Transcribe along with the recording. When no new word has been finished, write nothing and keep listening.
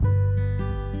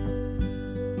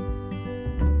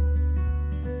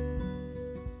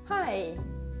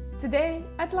Today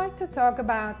I'd like to talk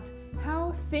about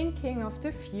how thinking of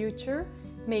the future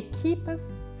may keep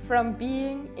us from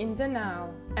being in the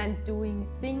now and doing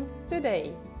things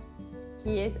today.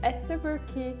 Here's Esther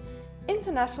Burki,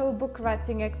 international book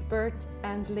writing expert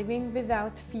and living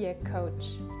without fear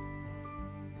coach.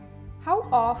 How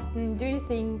often do you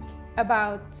think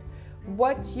about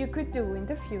what you could do in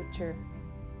the future?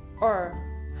 Or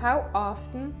how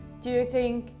often do you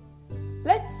think,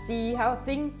 let's see how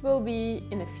things will be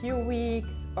in a few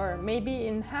weeks or maybe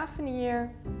in half a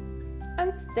year,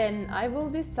 and then I will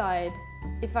decide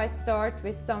if I start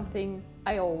with something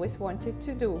I always wanted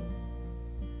to do?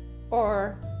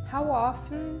 Or how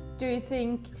often do you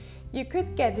think you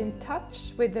could get in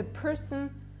touch with a person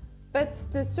but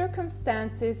the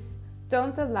circumstances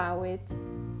don't allow it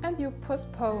and you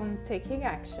postpone taking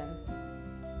action?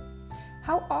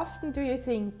 How often do you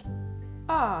think,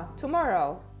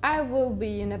 tomorrow I will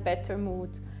be in a better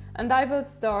mood and I will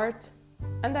start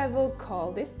and I will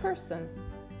call this person?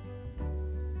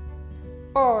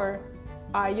 Or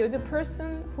are you the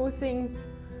person who thinks,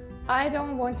 I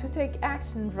don't want to take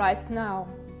action right now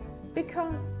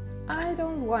because I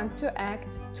don't want to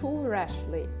act too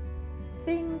rashly.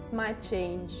 Things might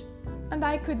change and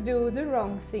I could do the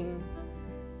wrong thing.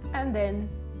 And then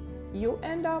you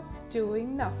end up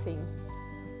doing nothing.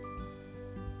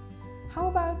 How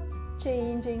about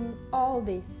changing all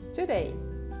this today?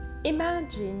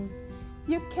 Imagine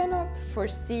you cannot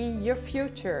foresee your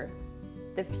future,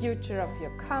 the future of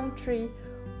your country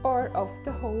or of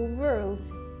the whole world.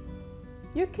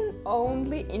 You can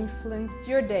only influence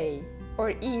your day,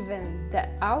 or even the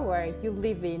hour you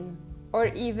live in, or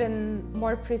even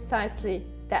more precisely,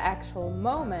 the actual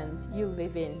moment you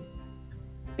live in.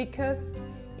 Because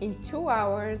in 2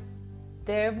 hours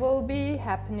there will be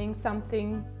happening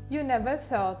something you never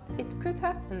thought it could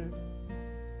happen.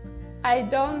 I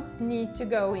don't need to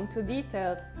go into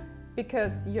details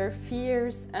because your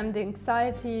fears and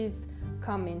anxieties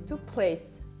come into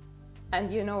place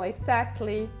and you know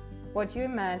exactly what you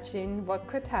imagine what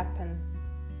could happen.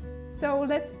 So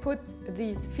let's put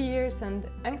these fears and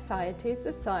anxieties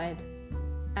aside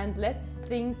and let's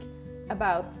think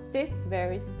about this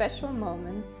very special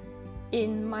moment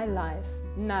in my life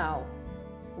now.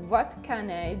 What can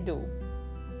I do?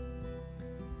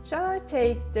 Shall I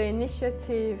take the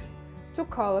initiative to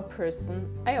call a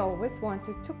person I always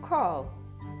wanted to call?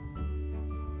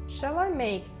 Shall I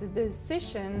make the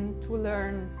decision to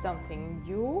learn something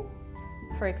new,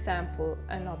 for example,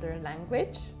 another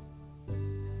language?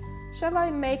 Shall I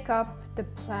make up the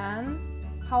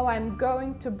plan how I'm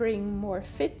going to bring more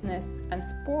fitness and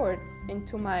sports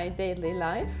into my daily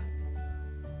life?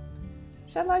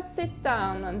 Shall I sit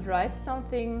down and write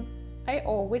something I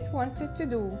always wanted to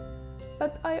do,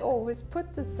 but I always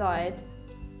put aside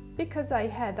because I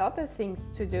had other things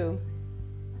to do?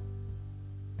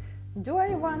 Do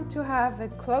I want to have a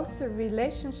closer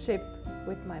relationship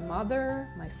with my mother,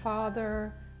 my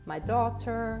father, my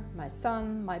daughter, my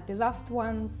son, my beloved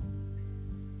ones?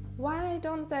 Why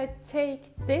don't I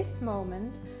take this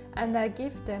moment and I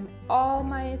give them all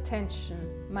my attention,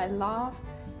 my love,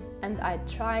 and I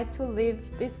try to live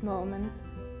this moment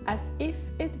as if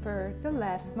it were the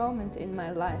last moment in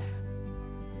my life?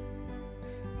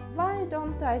 Why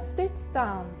don't I sit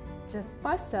down, just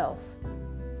myself,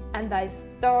 and I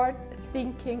start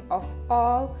thinking of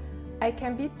all I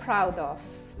can be proud of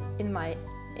in my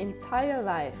entire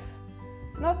life?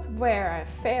 Not where I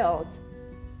failed,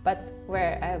 but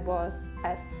where I was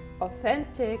as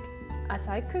authentic as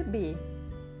I could be.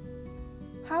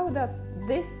 How does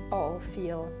this all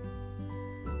feel?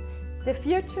 The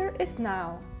future is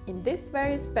now, in this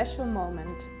very special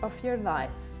moment of your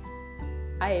life.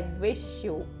 I wish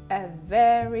you a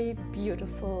very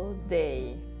beautiful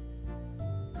day.